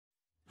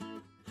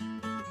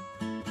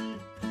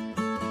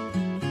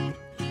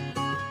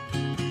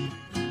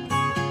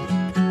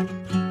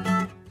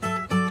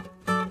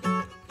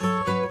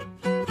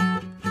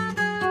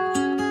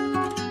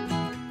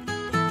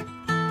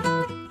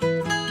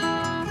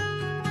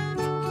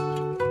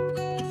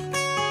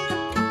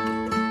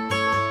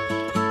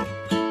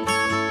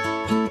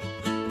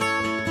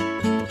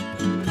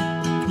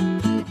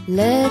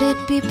Let it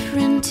be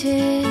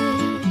printed,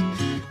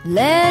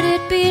 let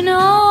it be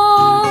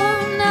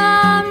known,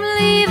 I'm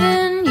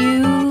leaving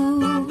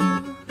you,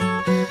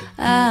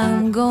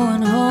 I'm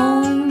going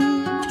home,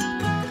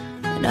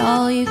 and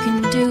all you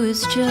can do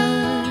is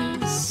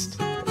just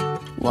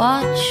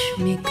watch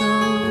me go.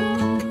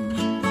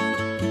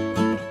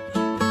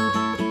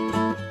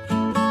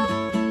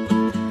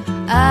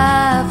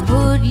 I've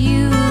put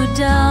you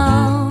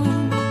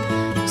down,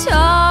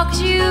 talked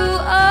you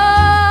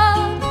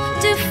up,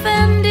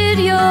 defended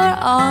your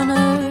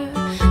honor,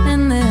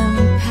 and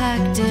then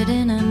packed it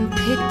in and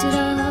picked it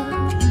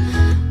up,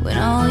 when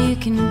all you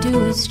can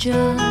do is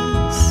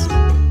just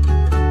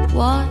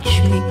watch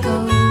me go.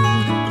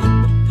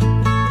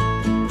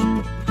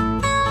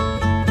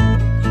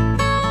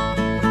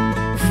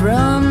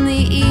 From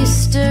the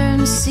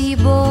eastern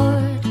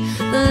seaboard,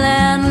 the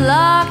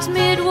landlocked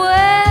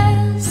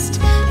Midwest,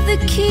 the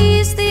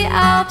Keys, the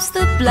Alps,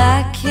 the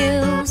Black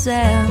Hills,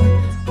 and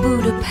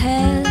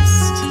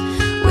Budapest,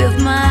 with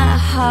my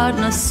heart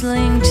in a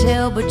sling,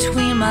 tail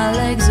between my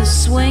legs a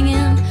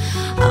swinging,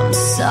 I'm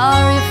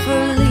sorry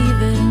for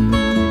leaving.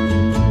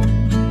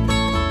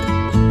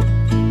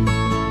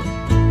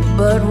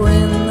 But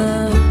when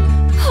the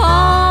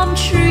palm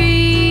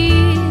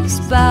trees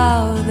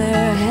bow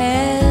their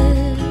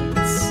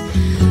heads,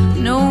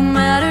 no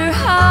matter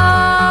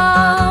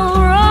how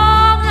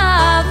wrong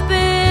I've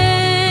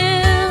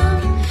been,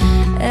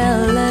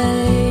 LA,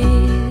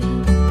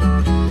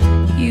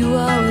 you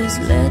always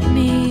let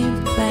me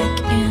back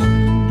in.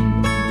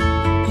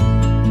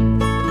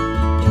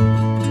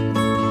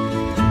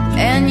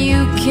 And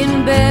you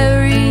can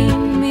bury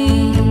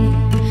me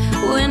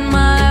when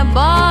my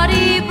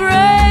body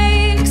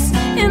breaks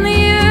in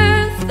the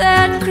earth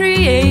that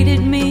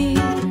created me,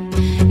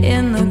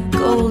 in the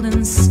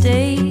Golden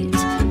State,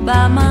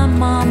 by my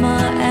mama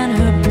and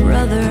her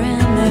brother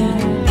and their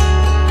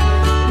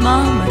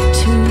mama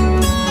too.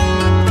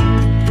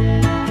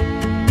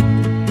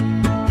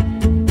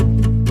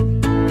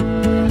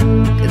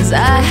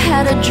 I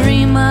had a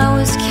dream I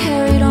was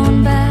carried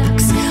on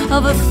backs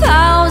of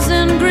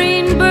 1,000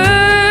 green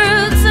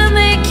birds, and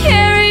they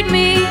carried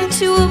me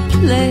to a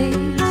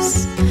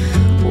place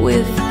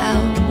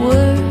without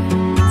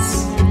words,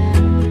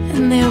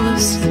 and there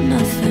was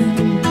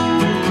nothing,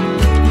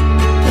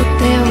 but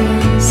there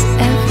was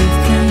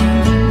everything,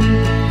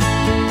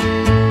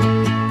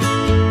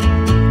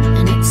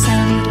 and it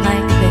sounded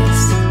like this.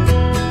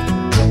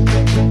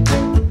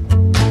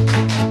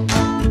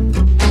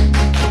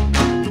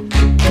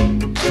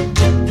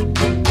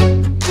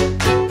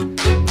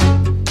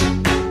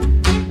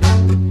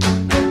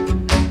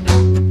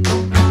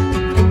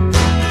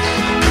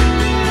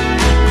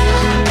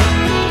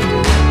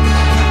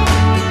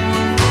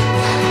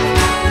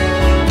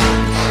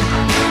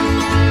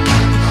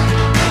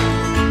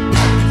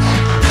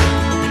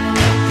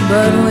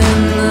 But when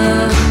the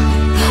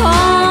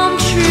palm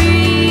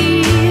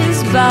trees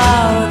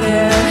bow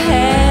their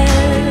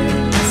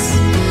heads,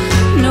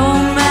 no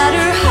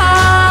matter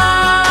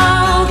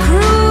how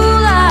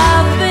cruel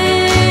I've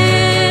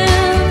been,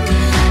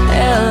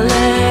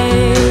 LA,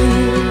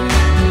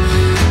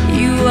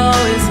 you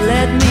always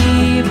let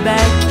me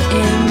back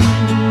in.